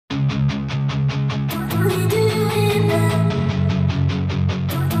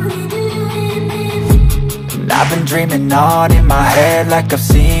I've been dreaming on in my head like I've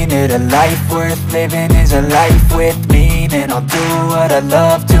seen it. A life worth living is a life with meaning. I'll do what I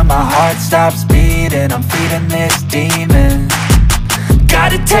love till my heart stops beating. I'm feeding this demon.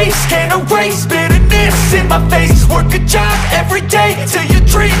 Got a taste, can't erase bitterness in my face. Work a job every day till your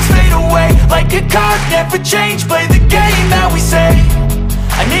dreams fade away. Like a card, never change, play the game that we say.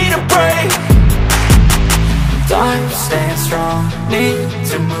 I need a break. I'm staying strong, need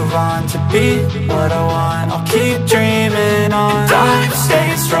to move on to be what I want. I'll keep dreaming on. I'm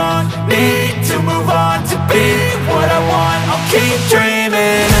staying strong, need to move on to be what I want. I'll keep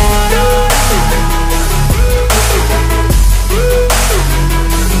dreaming on.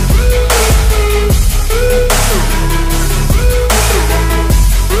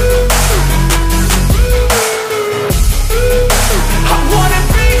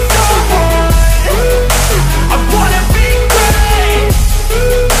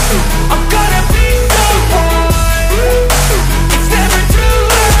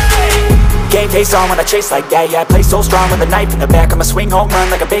 Face on when I chase like that. Yeah, I play so strong with a knife in the back. I'ma swing home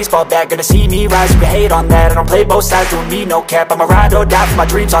run like a baseball bat. Gonna see me rise, you can hate on that. I don't play both sides, doing me no cap. I'ma ride or die for my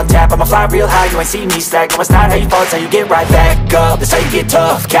dreams on tap. I'ma fly real high, you ain't see me slack. No, it's not how you fall, it's how you get right back up. That's how you get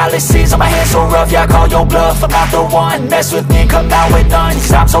tough. Calluses on my hands so rough, yeah, I call your bluff. I'm not the one, mess with me, come out with none.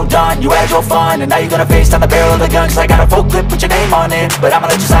 Cause I'm so done, you had your fun. And now you're gonna face down the barrel of the gun. Cause I got a full clip with your name on it. But I'ma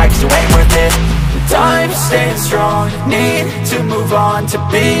let you slide cause you ain't worth it. I'm staying strong, need to move on to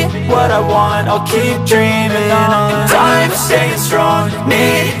be what I want. I'll keep dreaming on. I'm staying strong,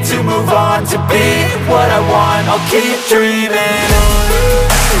 need to move on to be what I want. I'll keep dreaming on.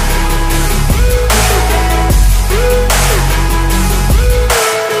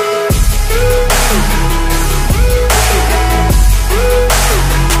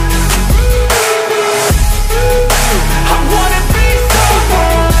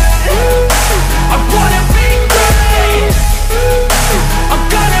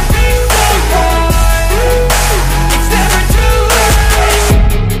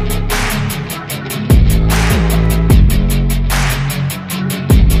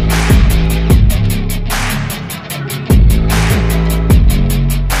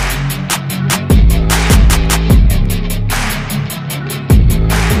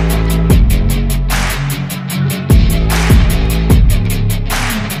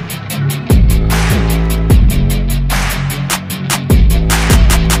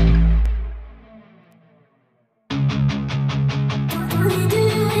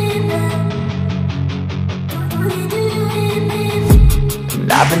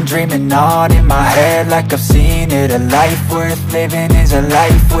 I've been dreaming on in my head like I've seen it. A life worth living is a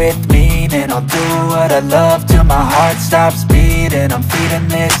life with meaning. I'll do what I love till my heart stops beating. I'm feeding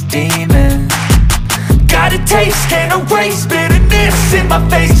this demon. Got a taste, can't erase bitterness in my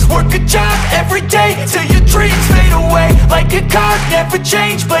face. Work a job every day till your dreams fade away. Like a card, never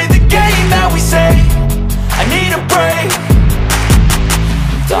change, play the game that we say. I need a break.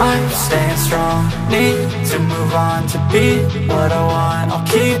 I'm staying strong, need to move on to be what I want. I'll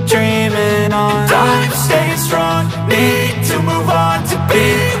keep dreaming on. I'm staying strong, need to move on to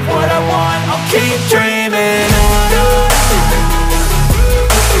be what I want. I'll keep dreaming on.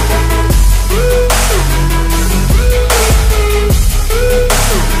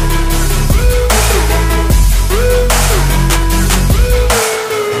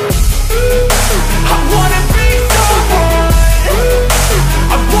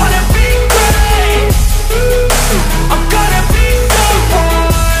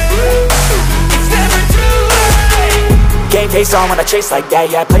 Face on when I chase like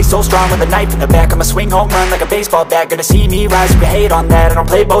that. Yeah, I play so strong with a knife in the back. I'ma swing home run like a baseball bat. Gonna see me rise, you can hate on that. I don't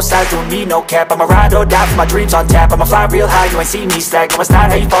play both sides, doing me no cap. I'ma ride or die for my dreams on tap. I'ma fly real high, you ain't see me slack. No, it's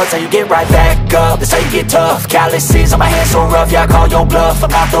not how you fall, it's how you get right back up. That's how you get tough. Calluses on my hands so rough, yeah, I call your bluff. I'm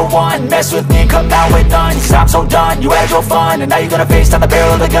not the one, mess with me, come out with none. Cause I'm so done, you had your fun. And now you're gonna face down the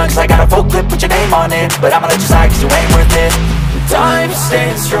barrel of the gun. Cause I got a full clip with your name on it. But I'ma let you slide cause you ain't worth it. I'm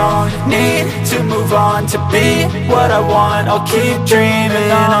staying strong, need to move on to be what I want. I'll keep dreaming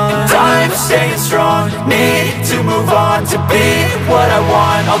on. I'm staying strong, need to move on to be what I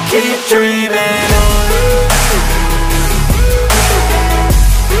want. I'll keep dreaming on.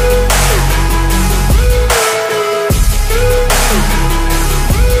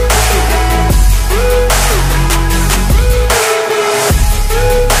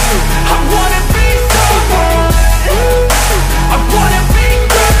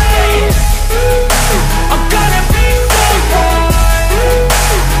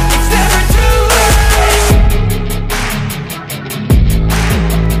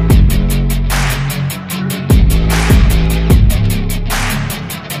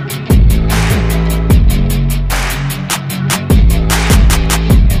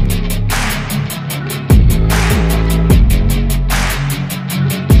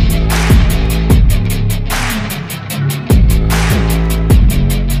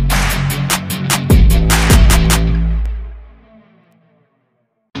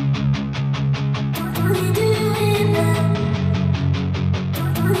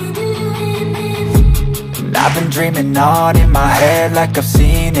 And I've been dreaming on in my head like I've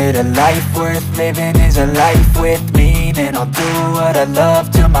seen it. A life worth living is a life with meaning. I'll do what I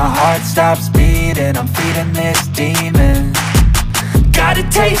love till my heart stops beating. I'm feeding this demon. Got a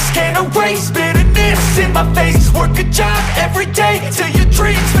taste, can't erase bitterness in my face. Work a job every day till your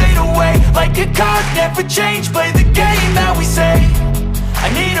dreams fade away. Like a card, never change, play the game that we say. I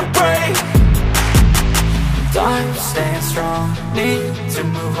need a break. I'm staying strong, need to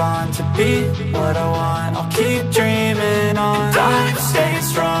move on to be what I want. I'll keep dreaming on. I'm staying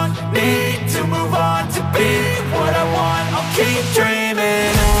strong, need to move